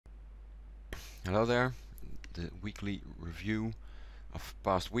Hello there, the weekly review of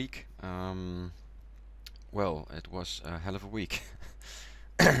past week. Well, it was a hell of a week.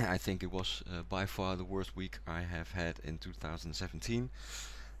 I think it was by far the worst week I have had in 2017.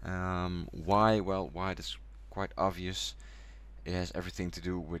 Why? Well, why? That's quite obvious. It has everything to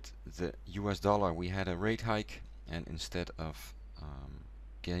do with the US dollar. We had a rate hike, and instead of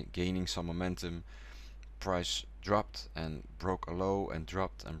gaining some momentum, price dropped and broke a low and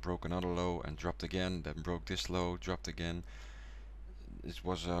dropped and broke another low and dropped again, then broke this low, dropped again. It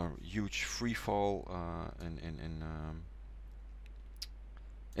was a huge free fall in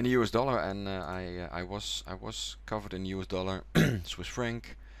the US dollar, and I was covered in US dollar, Swiss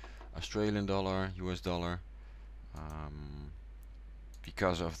franc, Australian dollar, US dollar, um,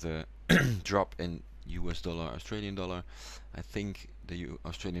 because of the drop in US dollar, Australian dollar. I think the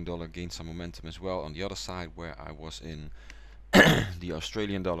Australian dollar gained some momentum as well on the other side, where I was in the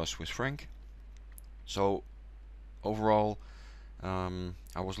Australian dollar, Swiss franc. So overall, I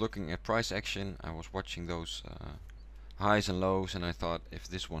was looking at price action. I was watching those highs and lows, and I thought if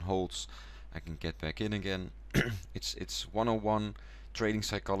this one holds, I can get back in again. It's 101 trading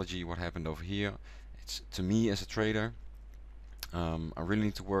psychology. What happened over here? It's to me as a trader. I really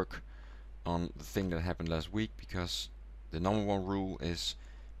need to work on the thing that happened last week, because the number one rule is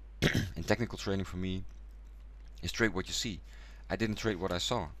in technical trading for me is trade what you see. I didn't trade what I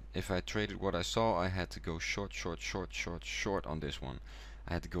saw. If I traded what I saw, I had to go short on this one.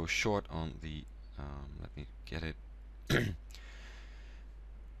 I had to go short on the let me get it.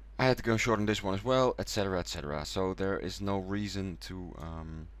 I had to go short on this one as well, etc., etc. So there is no reason to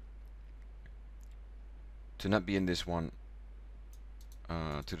not be in this one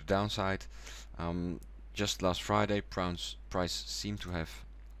to the downside. Just last Friday, price seemed to have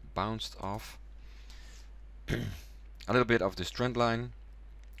bounced off a little bit of this trend line.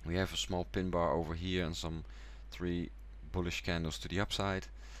 We have a small pin bar over here and some 3 bullish candles to the upside.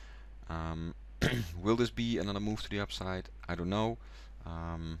 Will this be another move to the upside? I don't know.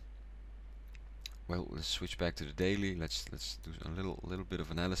 Well, let's switch back to the daily. Let's do a little bit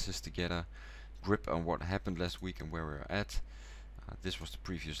of analysis to get a grip on what happened last week and where we're at. This was the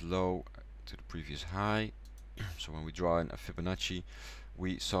previous low to the previous high. So when we draw in a Fibonacci,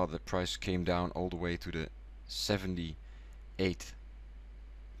 we saw the price came down all the way to the 78.6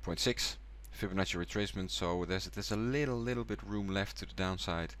 Fibonacci retracement. So there's a little bit room left to the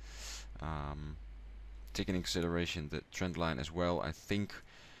downside. Taking in consideration the trend line as well, I think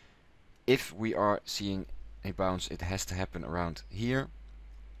if we are seeing a bounce, it has to happen around here,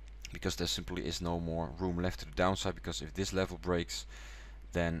 because there simply is no more room left to the downside. Because if this level breaks,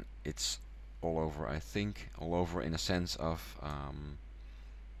 then it's all over. I think all over in a sense of a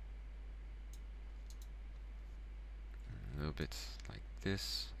little bit like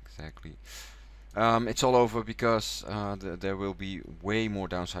this, exactly. It's all over because there will be way more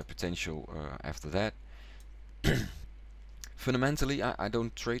downside potential after that. Fundamentally, I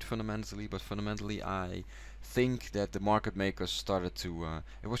don't trade fundamentally, but fundamentally I think that the market makers started to,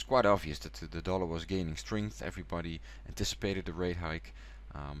 it was quite obvious that the dollar was gaining strength. Everybody anticipated the rate hike.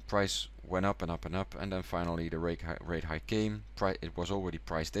 Price went up and up and up, and then finally the rate hike came. It was already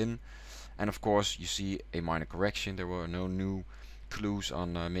priced in, and of course you see a minor correction. There were no new clues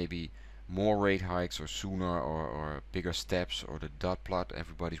on maybe more rate hikes or sooner or bigger steps or the dot plot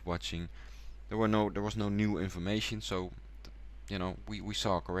everybody's watching. There was no new information, so you know, we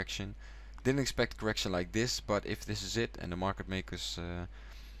saw a correction. Didn't expect a correction like this, but if this is it and the market makers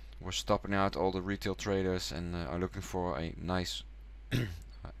were stopping out all the retail traders and are looking for a nice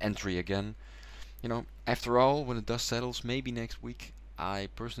entry again, you know, after all, when the dust settles, maybe next week, I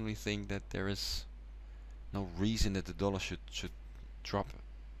personally think that there is no reason that the dollar should drop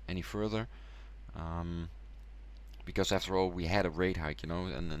any further, because after all we had a rate hike, you know,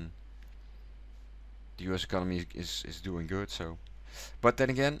 and then the US economy is doing good. So, but then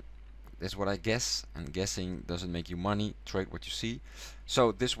again, that's what I guess, and guessing doesn't make you money. Trade what you see.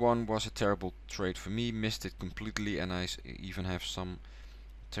 So this one was a terrible trade for me, missed it completely, and I even have some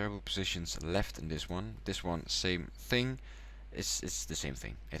terrible positions left in this one. This one, same thing. It's the same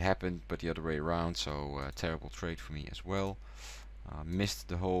thing. It happened, but the other way around. So terrible trade for me as well. Missed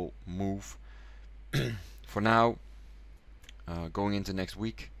the whole move. For now, going into next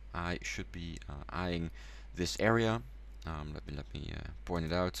week, I should be eyeing this area. Let me point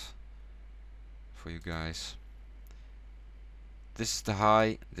it out for you guys. This is the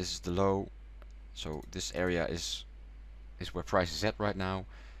high, this is the low. So this area is where price is at right now.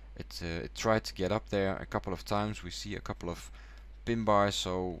 It tried to get up there a couple of times. We see a couple of pin bars,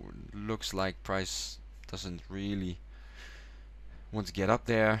 so looks like price doesn't really want to get up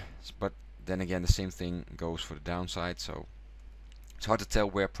there. But then again the same thing goes for the downside, so it's hard to tell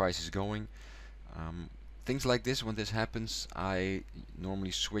where price is going. Things like this, when this happens, I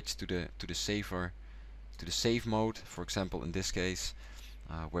normally switch to the safe mode. For example, in this case,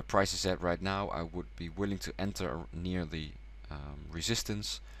 where price is at right now, I would be willing to enter near the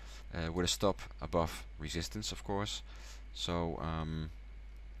resistance with a stop above resistance, of course. So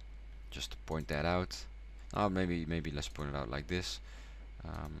just to point that out, maybe let's point it out like this.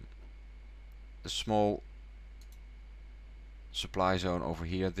 The small supply zone over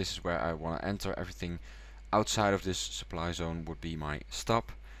here, this is where I want to enter. Everything outside of this supply zone would be my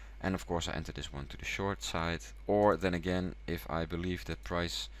stop, and of course I enter this one to the short side. Or then again, if I believe that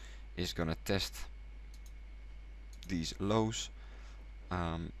price is gonna test these lows,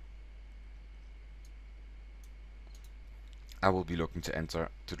 I will be looking to enter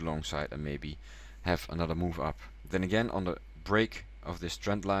to the long side and maybe have another move up. Then again, on the break of this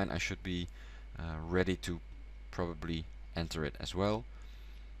trend line, I should be ready to probably enter it as well.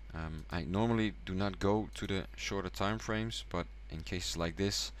 I normally do not go to the shorter time frames, but in cases like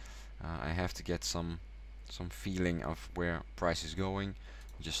this, I have to get some feeling of where price is going.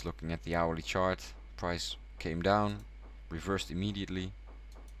 Just looking at the hourly chart, price came down, reversed immediately,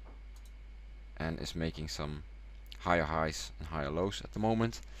 and is making some higher highs and higher lows at the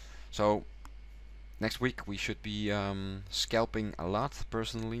moment. So next week we should be scalping a lot.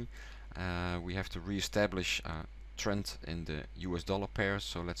 Personally, we have to re-establish a trend in the US dollar pairs,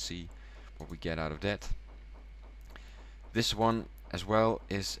 so let's see what we get out of that. This one as well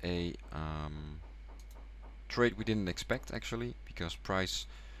is a trade we didn't expect, actually, because price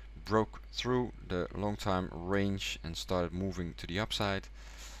broke through the long time range and started moving to the upside.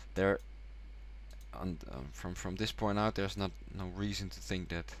 There, from this point out, there's no reason to think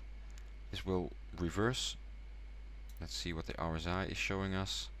that this will reverse. Let's see what the RSI is showing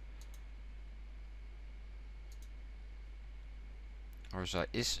us. RSI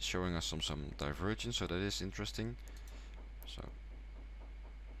is showing us some divergence, so that is interesting. So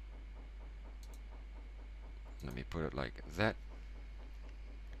let me put it like that.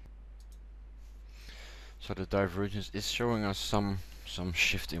 So the divergence is showing us some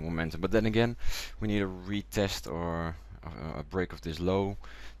shift in momentum, but then again, we need a retest or a break of this low.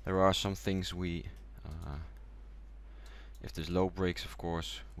 There are some things we, if this low breaks, of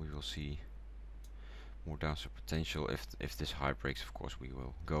course, we will see more downside potential. If this high breaks, of course, we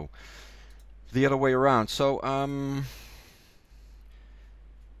will go the other way around. So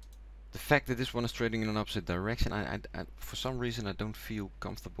the fact that this one is trading in an opposite direction, I for some reason I don't feel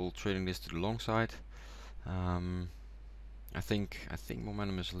comfortable trading this to the long side. I think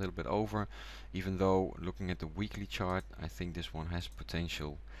momentum is a little bit over, even though looking at the weekly chart, I think this one has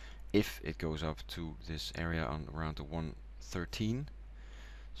potential if it goes up to this area on around the 113.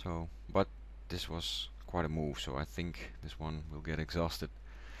 So, but this was quite a move, so I think this one will get exhausted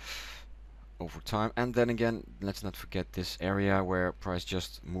over time. And then again, let's not forget this area where price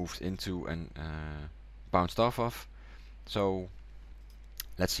just moved into and bounced off of. So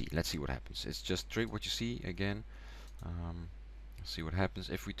let's see what happens. It's just trade what you see again. Let's see what happens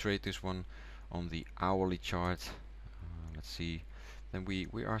if we trade this one on the hourly chart. Let's see. Then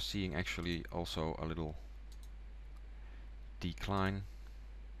we are seeing actually also a little decline.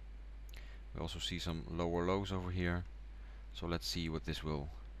 We also see some lower lows over here. So let's see what this will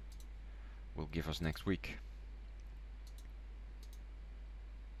give us next week.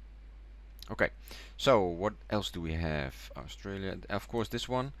 Okay, so what else do we have? Australia, of course, this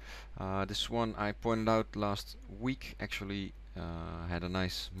one. This one I pointed out last week. Actually, had a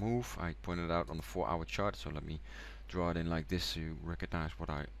nice move. I pointed out on the 4-hour chart. So let me draw it in like this so you recognize what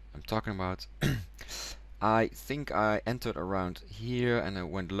I am talking about. I think I entered around here and I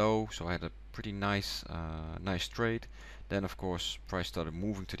went low, so I had a pretty nice nice trade. Then of course price started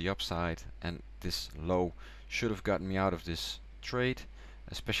moving to the upside, and this low should have gotten me out of this trade,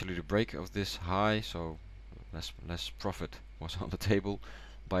 especially the break of this high. So less profit was on the table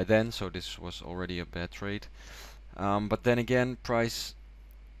by then, so this was already a bad trade. But then again, price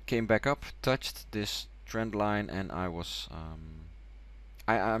came back up, touched this trend line, and I was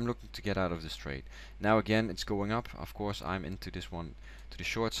I'm looking to get out of this trade. Now again, it's going up. Of course, I'm into this one to the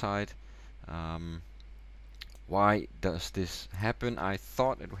short side. Why does this happen? I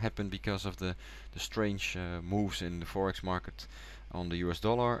thought it would happen because of the strange moves in the forex market on the US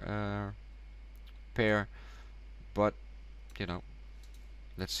dollar pair, but you know,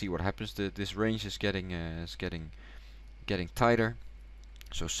 let's see what happens. This range is getting tighter,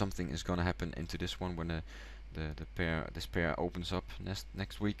 so something is gonna happen into this one when this pair opens up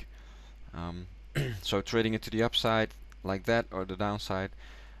next week. So trading it to the upside like that or the downside,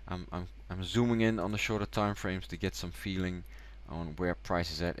 I'm zooming in on the shorter time frames to get some feeling on where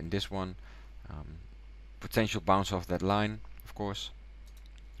price is at in this one. Potential bounce off that line, of course.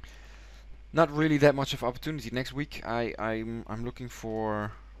 Not really that much of opportunity next week. I'm looking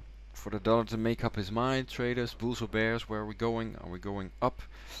for the dollar to make up his mind. Traders, bulls or bears, where are we going? Are we going up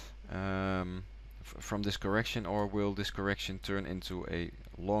from this correction, or will this correction turn into a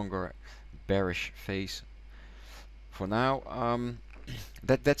longer bearish phase? For now,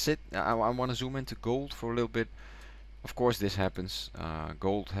 that's it. I want to zoom into gold for a little bit. Of course, this happens.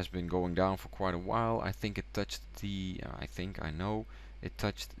 Gold has been going down for quite a while. I think it touched the. I know it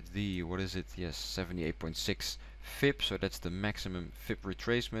touched the. What is it? Yes, 78.6 FIB. So that's the maximum FIB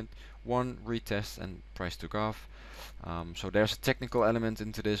retracement. One retest and price took off. So there's a technical element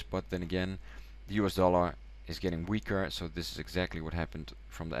into this, but then again, the US dollar is getting weaker. So this is exactly what happened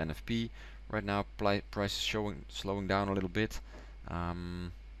from the NFP. Right now, price is slowing down a little bit. I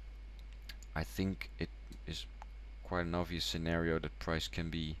think it is quite an obvious scenario that price can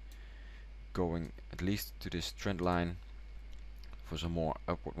be going at least to this trend line for some more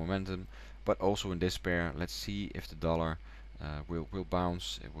upward momentum, but also in this pair. Let's see if the dollar will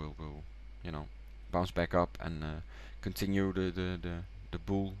bounce. It will bounce back up and continue the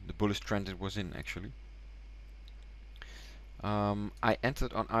bullish trend it was in actually. I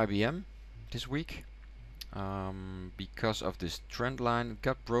entered on IBM this week because of this trend line. It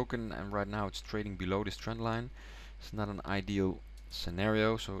got broken and right now it's trading below this trend line. It's not an ideal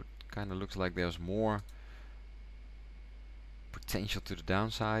scenario, so it kind of looks like there's more potential to the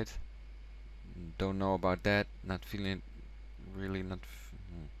downside. Don't know about that. Not feeling it. Really not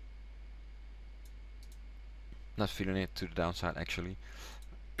feeling it to the downside actually.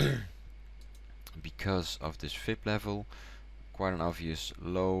 Because of this FIB level, quite an obvious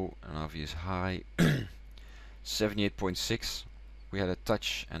low, an obvious high. 78.6. We had a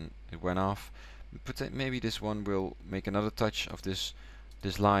touch and it went off. Maybe this one will make another touch of this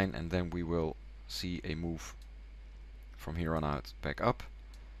line, and then we will see a move from here on out back up.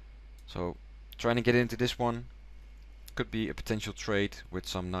 So trying to get into this one could be a potential trade with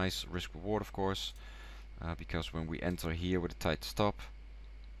some nice risk reward, of course, because when we enter here with a tight stop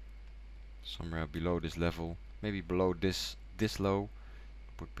somewhere below this level, maybe below this low,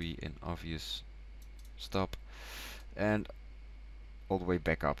 would be an obvious stop, and all the way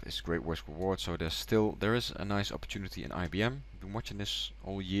back up is great risk reward. So there is a nice opportunity in IBM. Been watching this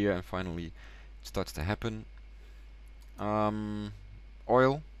all year and finally it starts to happen.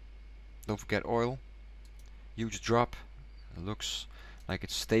 Oil, don't forget oil. Huge drop. It looks like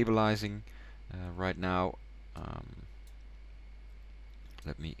it's stabilizing right now.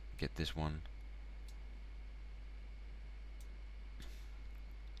 Let me get this one.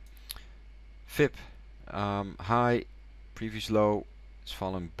 FIB high, previous low, is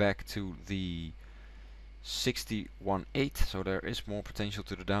falling back to the 61.8, so there is more potential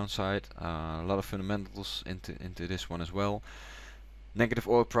to the downside. A lot of fundamentals into this one as well. Negative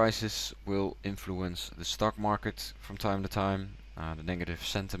oil prices will influence the stock market from time to time. The negative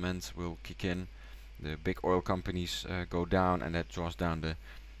sentiment will kick in. The big oil companies go down, and that draws down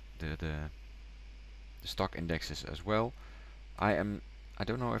the stock indexes as well. I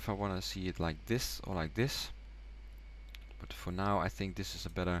don't know if I want to see it like this or like this, but for now I think this is a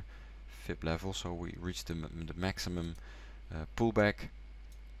better FIB level. So we reached the maximum pullback.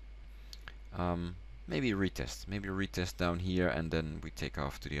 Maybe a retest down here, and then we take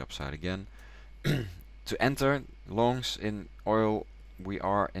off to the upside again. To enter longs in oil, we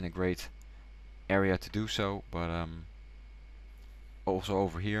are in a great area to do so, but also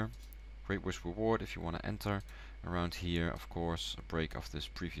over here, great risk reward if you want to enter. Around here, of course, a break of this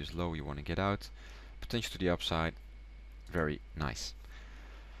previous low, you want to get out. Potential to the upside, very nice.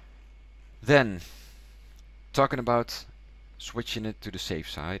 Then, talking about switching it to the safe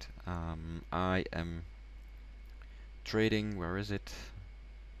side, I am trading, where is it?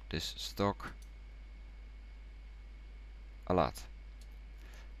 This stock a lot.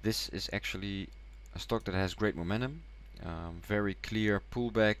 This is actually a stock that has great momentum. Very clear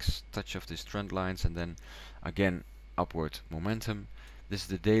pullbacks, touch of these trend lines, and then again upward momentum. This is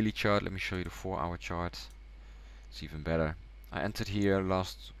the daily chart. Let me show you the 4-hour chart. It's even better. I entered here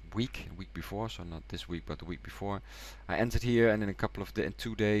last week before, so not this week but the week before. I entered here, and in a couple of in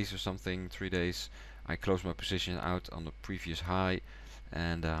 2 days or something, 3 days, I closed my position out on the previous high,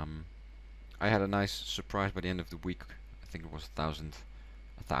 and I had a nice surprise by the end of the week. I think it was 1,000.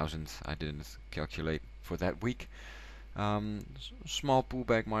 I didn't calculate for that week. Small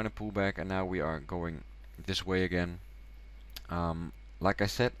pullback, minor pullback, and now we are going this way again. Like I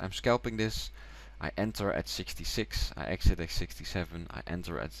said, I'm scalping this. I enter at 66, I exit at 67, I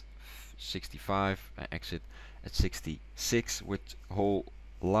enter at 65, I exit at 66 with whole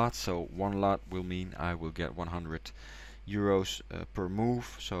lot. So one lot will mean I will get 100 euros per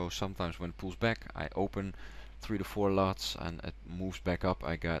move. So sometimes when it pulls back, I open 3 to 4 lots and it moves back up.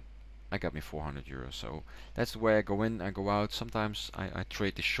 I got me 400 euros. So that's the way I go in, I go out. Sometimes I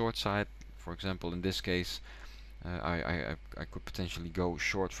trade the short side. For example, in this case, I could potentially go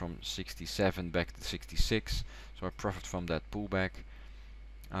short from 67 back to 66, so I profit from that pullback.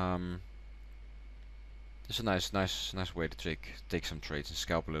 It's a nice way to take some trades and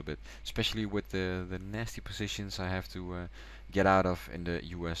scalp a little bit, especially with the nasty positions I have to get out of in the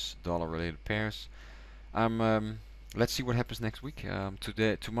US dollar related pairs. Let's see what happens next week.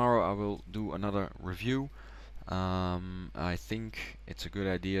 Tomorrow I will do another review. I think it's a good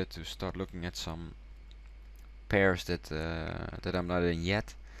idea to start looking at some pairs that I'm not in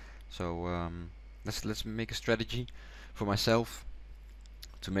yet. So let's make a strategy for myself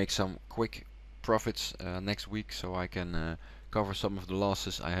to make some quick profits next week, so I can cover some of the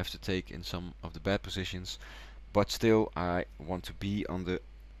losses I have to take in some of the bad positions. But still, I want to be on the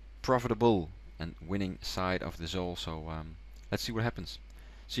profitable and winning side of this all. So let's see what happens.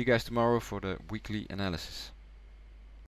 See you guys tomorrow for the weekly analysis.